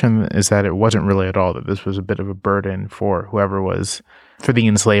impression is that it wasn't really at all, that this was a bit of a burden for whoever was, for the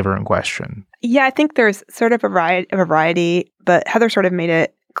enslaver in question. Yeah, I think there's sort of a variety, but Heather sort of made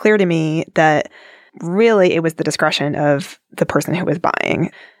it clear to me that really it was the discretion of the person who was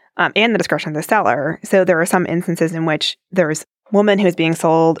buying and the discretion of the seller. So there are some instances in which there's a woman who's being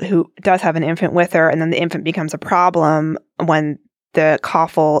sold who does have an infant with her, and then the infant becomes a problem when the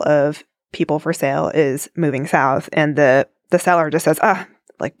coffle of people for sale is moving south, and the seller just says,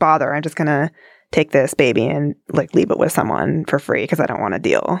 bother, I'm just gonna take this baby and leave it with someone for free because I don't want to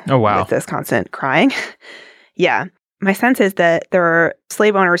deal with this constant crying. Yeah. My sense is that there are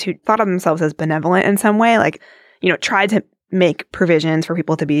slave owners who thought of themselves as benevolent in some way, tried to make provisions for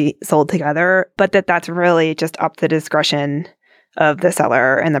people to be sold together, but that's really just up to the discretion of the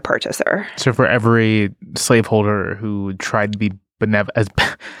seller and the purchaser. So for every slaveholder who tried to be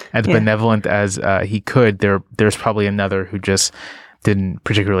benevolent as he could, there's probably another who just didn't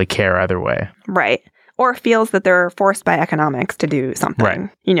particularly care either way. Right. Or feels that they're forced by economics to do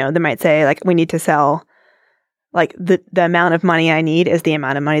something. Right. They might say, we need to sell, the amount of money I need is the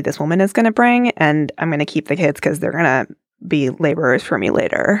amount of money this woman is going to bring, and I'm going to keep the kids because they're going to be laborers for me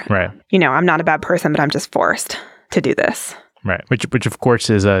later. Right. I'm not a bad person, but I'm just forced to do this. Right, which of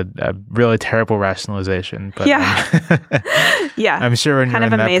course is a really terrible rationalization. But yeah, yeah. I'm sure when you're in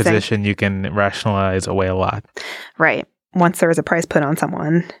that amazing position, you can rationalize away a lot. Right. Once there is a price put on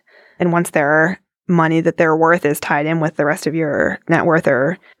someone, and once their money that they're worth is tied in with the rest of your net worth,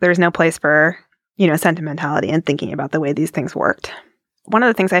 or there's no place for sentimentality and thinking about the way these things worked. One of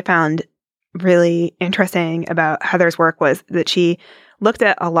the things I found really interesting about Heather's work was that she looked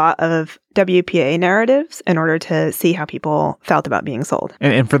at a lot of WPA narratives in order to see how people felt about being sold.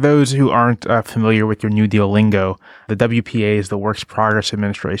 And for those who aren't familiar with your New Deal lingo, the WPA is the Works Progress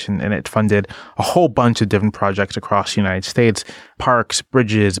Administration, and it funded a whole bunch of different projects across the United States: parks,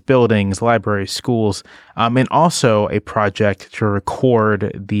 bridges, buildings, libraries, schools, and also a project to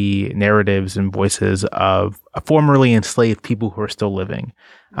record the narratives and voices of formerly enslaved people who are still living.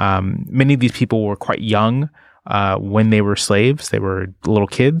 Many of these people were quite young when they were slaves. They were little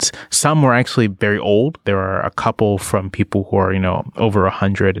kids. Some were actually very old. There are a couple from people who are, over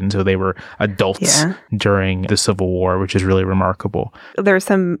 100. And so they were adults during the Civil War, which is really remarkable. There's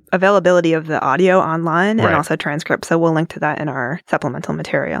some availability of the audio online and also transcripts. So we'll link to that in our supplemental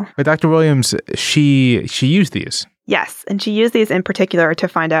material. But Dr. Williams, she used these. Yes. And she used these in particular to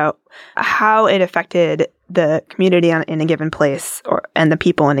find out how it affected the community in a given place and the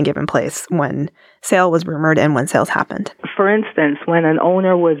people in a given place when sale was rumored and when sales happened. For instance, when an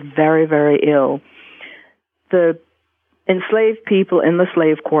owner was very, very ill, the enslaved people in the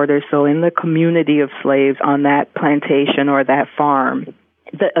slave quarters, so in the community of slaves on that plantation or that farm,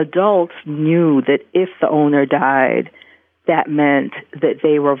 the adults knew that if the owner died, that meant that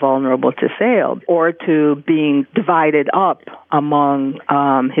they were vulnerable to sale or to being divided up among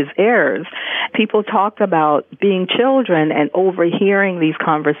his heirs. People talked about being children and overhearing these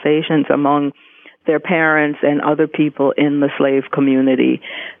conversations among their parents and other people in the slave community,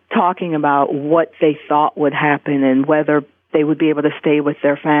 talking about what they thought would happen and whether they would be able to stay with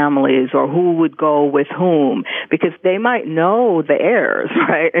their families or who would go with whom, because they might know the heirs,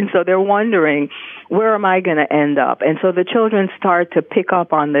 right? And so they're wondering, where am I going to end up? And so the children start to pick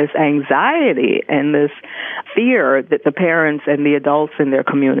up on this anxiety and this fear that the parents and the adults in their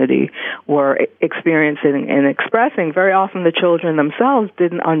community were experiencing and expressing. Very often the children themselves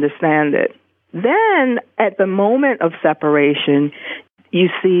didn't understand it. Then, at the moment of separation, you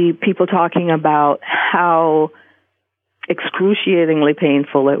see people talking about how excruciatingly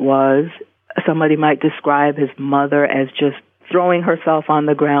painful it was. Somebody might describe his mother as just throwing herself on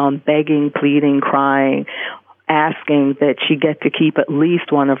the ground, begging, pleading, crying, asking that she get to keep at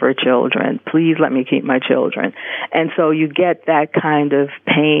least one of her children. Please let me keep my children. And so you get that kind of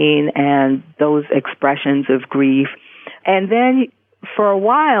pain and those expressions of grief. And then for a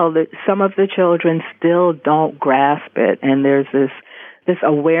while, some of the children still don't grasp it, and there's this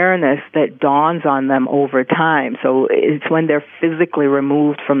awareness that dawns on them over time. So it's when they're physically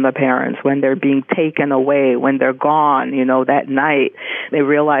removed from the parents, when they're being taken away, when they're gone, that night, they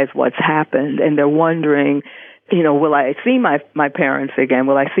realize what's happened, and they're wondering, will I see my parents again?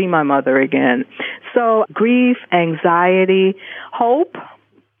 Will I see my mother again? So grief, anxiety, hope.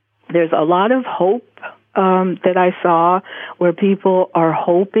 There's a lot of hope that I saw where people are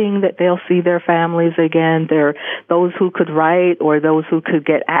hoping that they'll see their families again. They're those who could write or those who could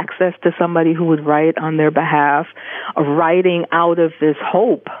get access to somebody who would write on their behalf, writing out of this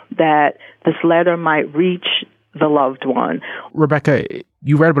hope that this letter might reach the loved one. Rebecca,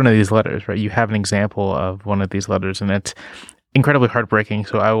 you read one of these letters, right? You have an example of one of these letters, and it's incredibly heartbreaking,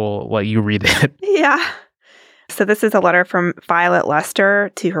 so I will let you read it. Yeah. So this is a letter from Violet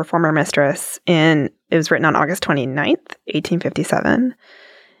Lester to her former mistress. It was written on August 29th, 1857.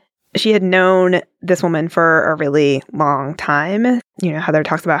 She had known this woman for a really long time. Heather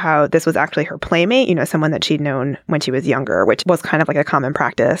talks about how this was actually her playmate, someone that she'd known when she was younger, which was kind of like a common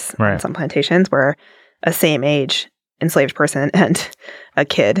practice on some plantations where a same age enslaved person and a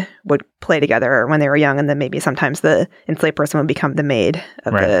kid would play together when they were young, and then maybe sometimes the enslaved person would become the maid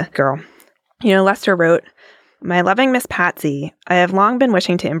of the girl. Lester wrote, "My loving Miss Patsy, I have long been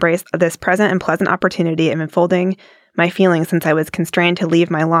wishing to embrace this present and pleasant opportunity of unfolding my feelings since I was constrained to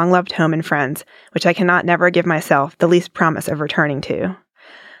leave my long-loved home and friends, which I cannot never give myself the least promise of returning to."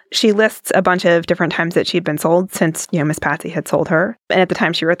 She lists a bunch of different times that she'd been sold since, Miss Patsy had sold her. And at the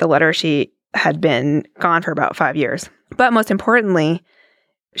time she wrote the letter, she had been gone for about 5 years. But most importantly,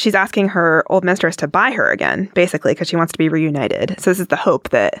 she's asking her old mistress to buy her again, basically, because she wants to be reunited. So this is the hope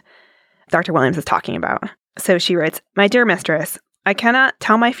that Dr. Williams is talking about. So she writes, "My dear mistress, I cannot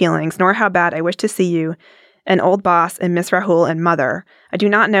tell my feelings, nor how bad I wish to see you, and old boss, and Miss Rahul, and mother. I do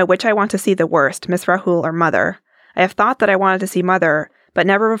not know which I want to see the worst, Miss Rahul or mother. I have thought that I wanted to see mother, but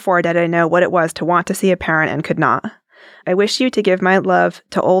never before did I know what it was to want to see a parent and could not. I wish you to give my love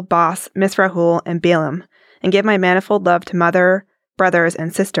to old boss, Miss Rahul, and Balaam, and give my manifold love to mother, brothers,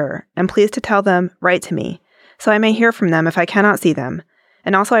 and sister, and please to tell them, write to me, so I may hear from them if I cannot see them.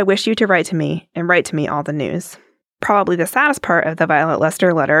 And also I wish you to write to me, and write to me all the news." Probably the saddest part of the Violet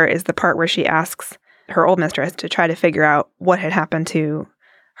Lester letter is the part where she asks her old mistress to try to figure out what had happened to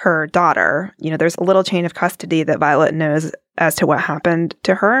her daughter. There's a little chain of custody that Violet knows as to what happened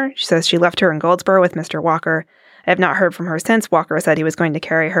to her. She says she left her in Goldsboro with Mr. Walker. I have not heard from her since. Walker said he was going to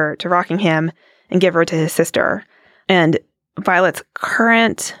carry her to Rockingham and give her to his sister. And Violet's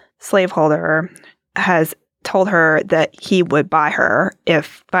current slaveholder has told her that he would buy her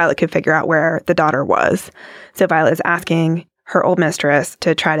if Violet could figure out where the daughter was. So Violet is asking her old mistress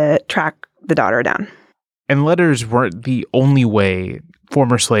to try to track the daughter down. And letters weren't the only way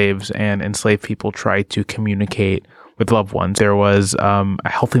former slaves and enslaved people tried to communicate with loved ones. There was a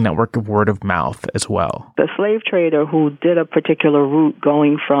healthy network of word of mouth as well. The slave trader who did a particular route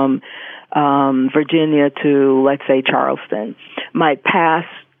going from Virginia to, let's say, Charleston, might pass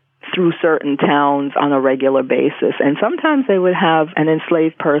through certain towns on a regular basis. And sometimes they would have an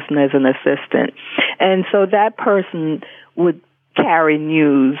enslaved person as an assistant. And so that person would carry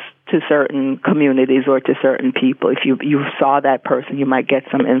news to certain communities or to certain people. If you saw that person, you might get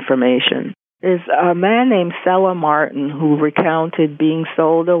some information. There's a man named Sella Martin who recounted being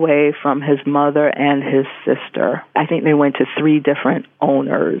sold away from his mother and his sister. I think they went to 3 different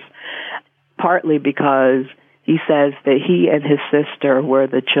owners, partly because he says that he and his sister were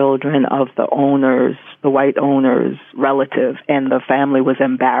the children of the owners, the white owners' relative, and the family was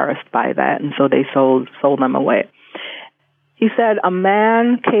embarrassed by that, and so they sold them away. He said a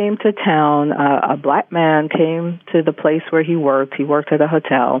man came to town, a black man came to the place where he worked. He worked at a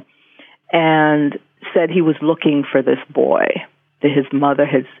hotel, and said he was looking for this boy, that his mother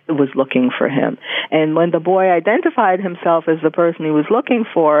was looking for him. And when the boy identified himself as the person he was looking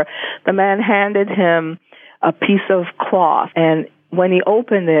for, the man handed him a piece of cloth. And when he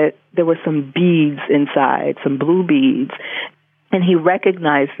opened it, there were some beads inside, some blue beads. And he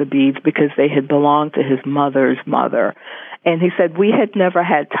recognized the beads because they had belonged to his mother's mother. And he said, we had never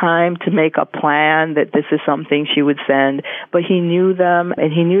had time to make a plan that this is something she would send, but he knew them,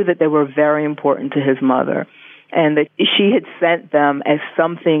 and he knew that they were very important to his mother, and that she had sent them as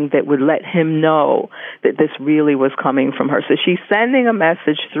something that would let him know that this really was coming from her. So she's sending a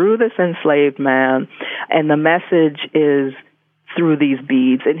message through this enslaved man, and the message is through these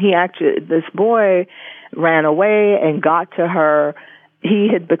beads. And this boy ran away and got to her. He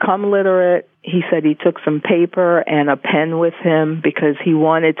had become literate. He said he took some paper and a pen with him because he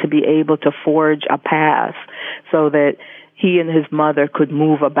wanted to be able to forge a pass so that he and his mother could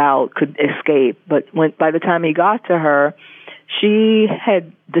move about, could escape. But by the time he got to her, she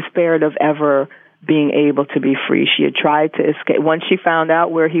had despaired of ever being able to be free. She had tried to escape. Once she found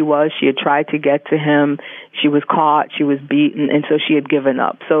out where he was, she had tried to get to him. She was caught. She was beaten. And so she had given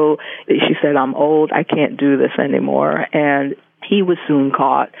up. So she said, I'm old. I can't do this anymore. And he was soon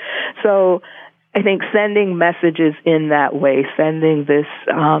caught. So I think sending messages in that way, sending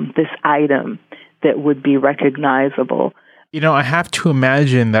this item that would be recognizable. I have to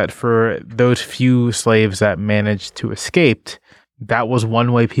imagine that for those few slaves that managed to escape, that was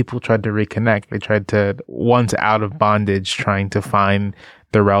one way people tried to reconnect. They tried to, once out of bondage, trying to find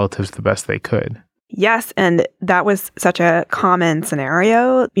their relatives the best they could. Yes, and that was such a common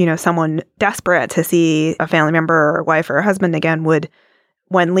scenario. Someone desperate to see a family member or wife or husband again would,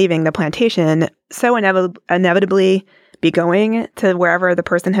 when leaving the plantation, so inevitably be going to wherever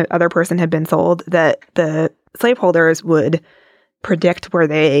the other person had been sold that the slaveholders would predict where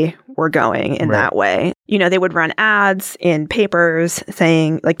they were going in that way. They would run ads in papers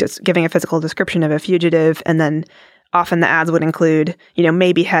saying, like, just giving a physical description of a fugitive, and then often the ads would include,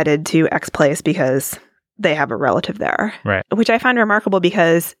 maybe headed to X place because they have a relative there. Right. Which I find remarkable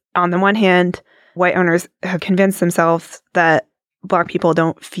because, on the one hand, white owners have convinced themselves that Black people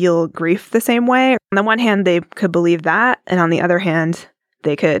don't feel grief the same way. On the one hand, they could believe that. And on the other hand,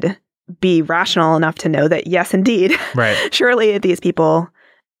 they could be rational enough to know that, yes, indeed, right. Surely these people,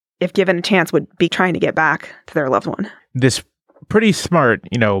 if given a chance, would be trying to get back to their loved one. This pretty smart,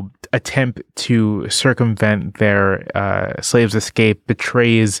 attempt to circumvent their slaves' escape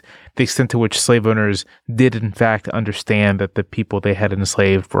betrays the extent to which slave owners did, in fact, understand that the people they had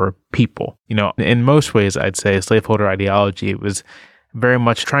enslaved were people. In most ways, I'd say slaveholder ideology was very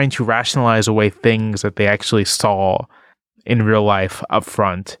much trying to rationalize away things that they actually saw in real life up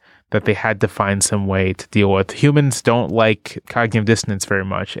front, that they had to find some way to deal with. Humans don't like cognitive dissonance very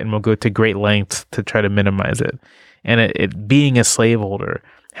much and will go to great lengths to try to minimize it. And it being a slaveholder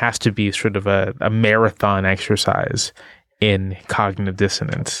has to be sort of a marathon exercise in cognitive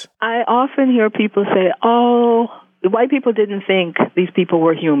dissonance. I often hear people say, oh, the white people didn't think these people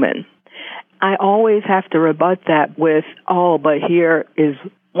were human. I always have to rebut that with, oh, but here is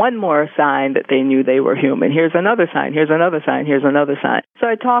one more sign that they knew they were human. Here's another sign, here's another sign, here's another sign. So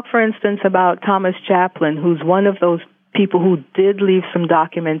I talk, for instance, about Thomas Chaplin, who's one of those people who did leave some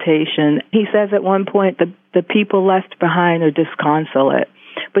documentation. He says at one point the people left behind are disconsolate.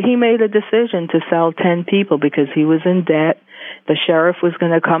 But he made a decision to sell 10 people because he was in debt. The sheriff was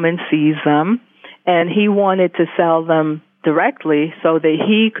going to come and seize them, and he wanted to sell them directly so that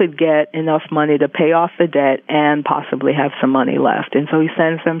he could get enough money to pay off the debt and possibly have some money left. And so he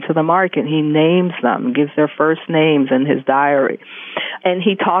sends them to the market. He names them, gives their first names in his diary. And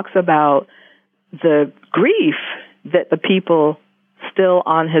he talks about the grief that the people still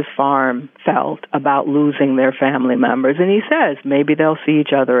on his farm felt about losing their family members. And he says, maybe they'll see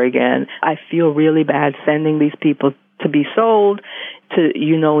each other again. I feel really bad sending these people to be sold to,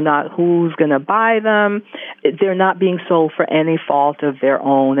 not who's going to buy them. They're not being sold for any fault of their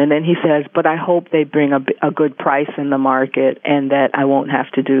own. And then he says, but I hope they bring a good price in the market and that I won't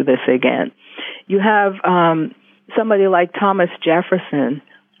have to do this again. You have somebody like Thomas Jefferson.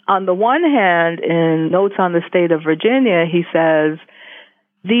 On the one hand, in Notes on the State of Virginia, he says,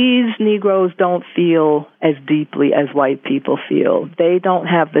 these Negroes don't feel as deeply as white people feel. They don't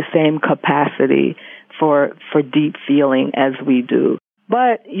have the same capacity for deep feeling as we do.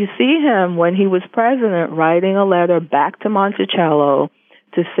 But you see him, when he was president, writing a letter back to Monticello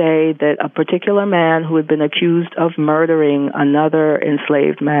to say that a particular man who had been accused of murdering another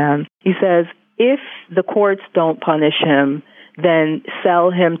enslaved man, he says, if the courts don't punish him, then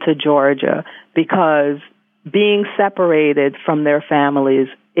sell him to Georgia, because being separated from their families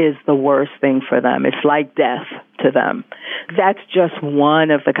is the worst thing for them. It's like death to them. That's just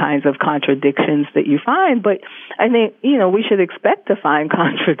one of the kinds of contradictions that you find. But I think, we should expect to find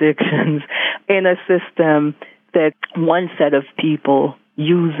contradictions in a system that one set of people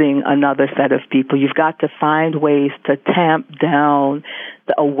using another set of people. You've got to find ways to tamp down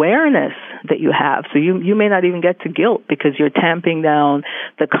the awareness that you have. So you may not even get to guilt because you're tamping down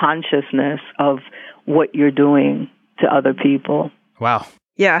the consciousness of what you're doing to other people. Wow.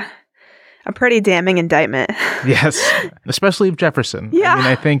 Yeah. A pretty damning indictment. Yes. Especially of Jefferson. Yeah.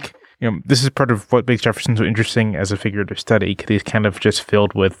 I think, this is part of what makes Jefferson so interesting as a figure to study, because he's kind of just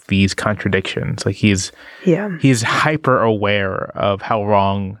filled with these contradictions. Like he's hyper aware of how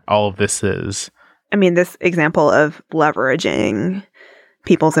wrong all of this is. I mean, this example of leveraging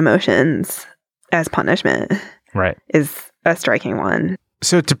people's emotions as punishment is a striking one.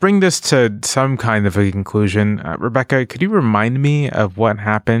 So to bring this to some kind of a conclusion, Rebecca, could you remind me of what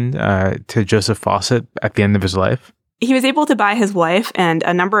happened to Joseph Fawcett at the end of his life? He was able to buy his wife and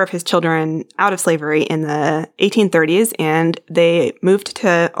a number of his children out of slavery in the 1830s, and they moved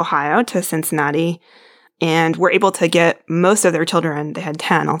to Ohio, to Cincinnati, and were able to get most of their children, they had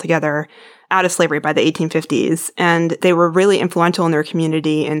 10 altogether, out of slavery by the 1850s. And they were really influential in their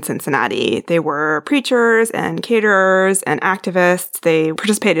community in Cincinnati. They were preachers and caterers and activists. They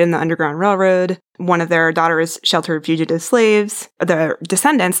participated in the Underground Railroad. One of their daughters sheltered fugitive slaves. The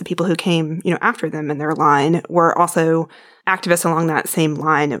descendants, the people who came, after them in their line, were also activists along that same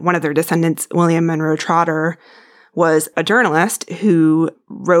line. One of their descendants, William Monroe Trotter, was a journalist who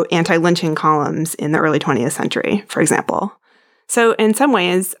wrote anti-lynching columns in the early 20th century, for example. So in some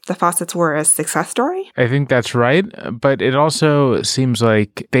ways, the Fawcetts were a success story. I think that's right. But it also seems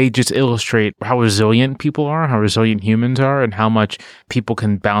like they just illustrate how resilient people are, how resilient humans are, and how much people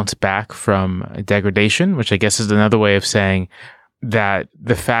can bounce back from degradation, which I guess is another way of saying that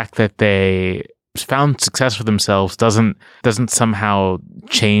the fact that they found success for themselves doesn't somehow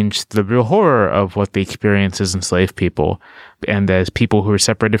change the real horror of what they experience as enslaved people and as people who are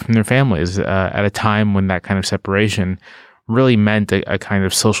separated from their families at a time when that kind of separation really meant a kind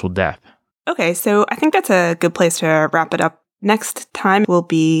of social death. Okay, so I think that's a good place to wrap it up. Next time, we'll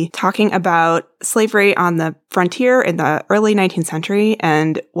be talking about slavery on the frontier in the early 19th century,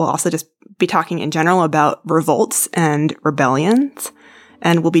 and we'll also just be talking in general about revolts and rebellions.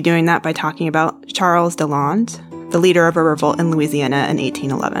 And we'll be doing that by talking about Charles DeLand, the leader of a revolt in Louisiana in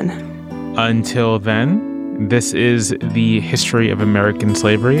 1811. Until then, this is The History of American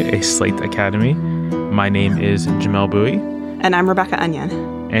Slavery, a Slate Academy. My name is Jamel Bowie. And I'm Rebecca Onion.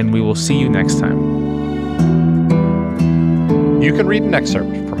 And we will see you next time. You can read an excerpt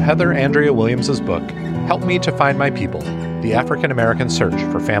from Heather Andrea Williams' book, Help Me to Find My People, The African American Search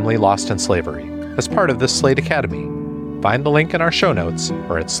for Family Lost in Slavery, as part of this Slate Academy. Find the link in our show notes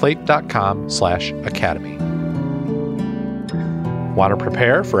or at slate.com/academy. Want to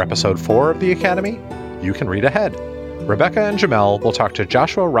prepare for episode 4 of the Academy? You can read ahead. Rebecca and Jamel will talk to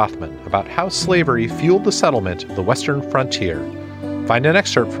Joshua Rothman about how slavery fueled the settlement of the Western frontier. Find an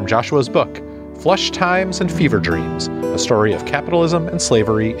excerpt from Joshua's book, Flush Times and Fever Dreams, a story of capitalism and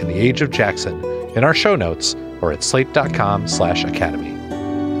slavery in the Age of Jackson, in our show notes or at slate.com/academy.